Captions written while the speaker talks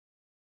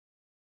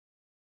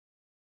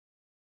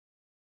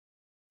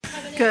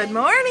Good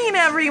morning,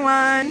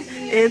 everyone.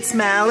 It's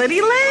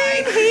Melody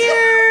Lane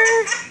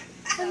here.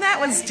 And that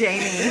was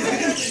Jamie.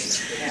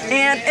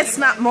 And it's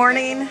not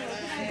morning,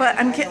 but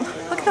I'm getting,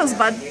 look at those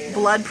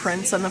blood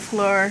prints on the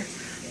floor.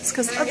 It's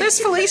because, oh, there's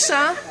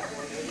Felicia.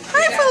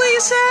 Hi,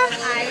 Felicia.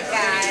 Hi,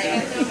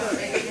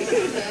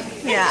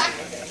 guys. Yeah.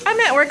 I'm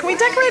at work. We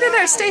decorated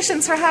our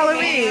stations for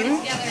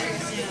Halloween.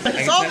 I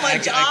can tell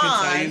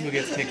you who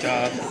gets kicked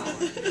off.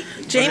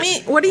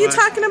 Jamie, what are you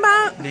talking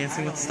about?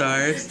 Dancing with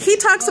Stars. He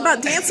talks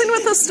about Dancing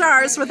with the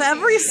Stars with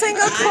every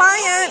single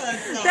client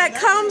that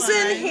comes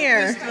in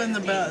here. Doing the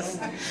best.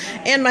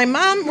 And my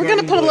mom, we're going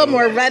to put a little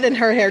more red in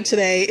her hair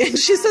today. And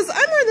she says,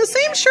 I'm wearing the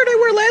same shirt I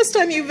wore last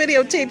time you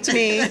videotaped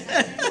me.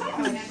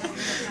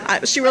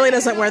 She really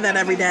doesn't wear that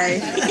every day.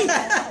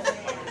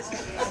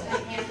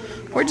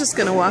 We're just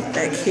going to walk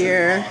back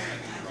here.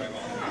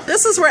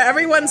 This is where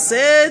everyone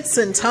sits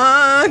and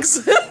talks.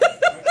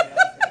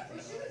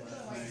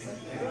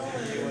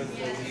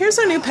 Here's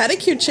our new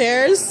pedicure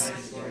chairs.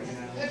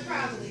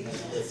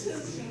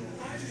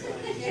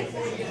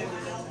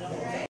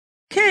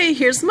 Okay,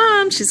 here's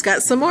Mom. She's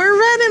got some more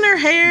red in her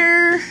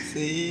hair.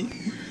 See?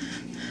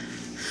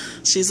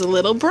 She's a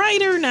little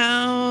brighter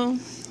now.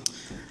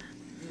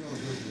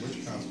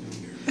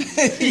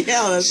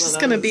 Yeah, that's She's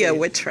going to be a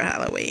witch for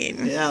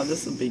Halloween. Yeah,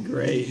 this would be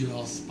great. You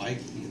all spiky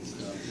and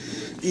stuff.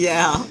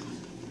 Yeah.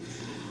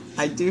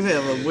 I do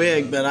have a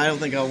wig, but I don't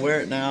think I'll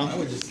wear it now. I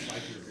would just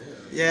spike your hair.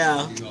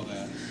 Yeah. Do all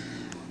that.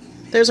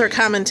 There's our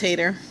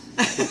commentator.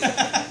 Yeah,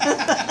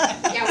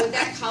 with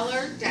that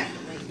color,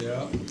 definitely.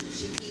 Yeah.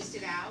 She pieced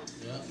it out.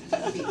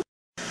 Yeah.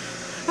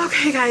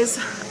 Okay, guys,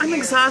 I'm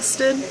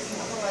exhausted.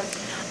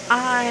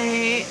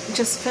 I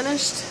just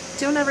finished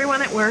doing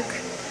everyone at work.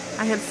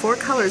 I had 4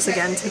 colors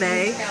again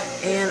today,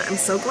 and I'm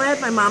so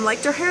glad my mom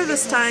liked her hair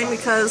this time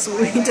because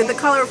we did the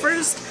color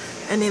first,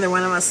 and neither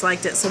one of us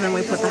liked it, so then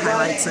we put the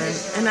highlights in,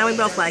 and now we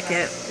both like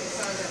it.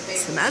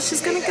 So now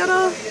she's going to go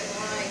to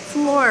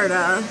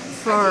Florida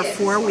for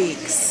 4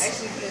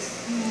 weeks.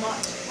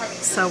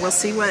 So we'll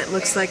see what it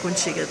looks like when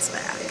she gets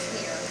back.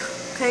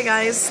 Okay,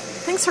 guys,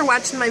 thanks for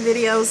watching my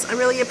videos. I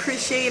really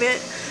appreciate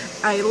it.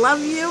 I love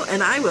you,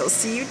 and I will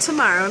see you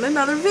tomorrow in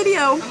another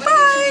video.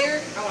 Bye!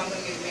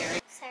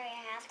 Sorry,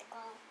 I have to go.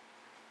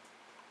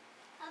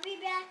 I'll be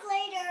back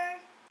later.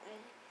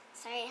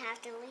 Sorry, I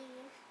have to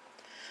leave.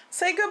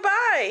 Say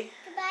goodbye.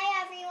 Goodbye,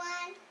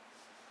 everyone.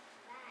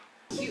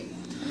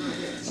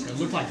 Bye. It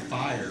looked like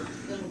fire.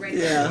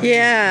 Yeah.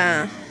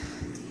 Yeah.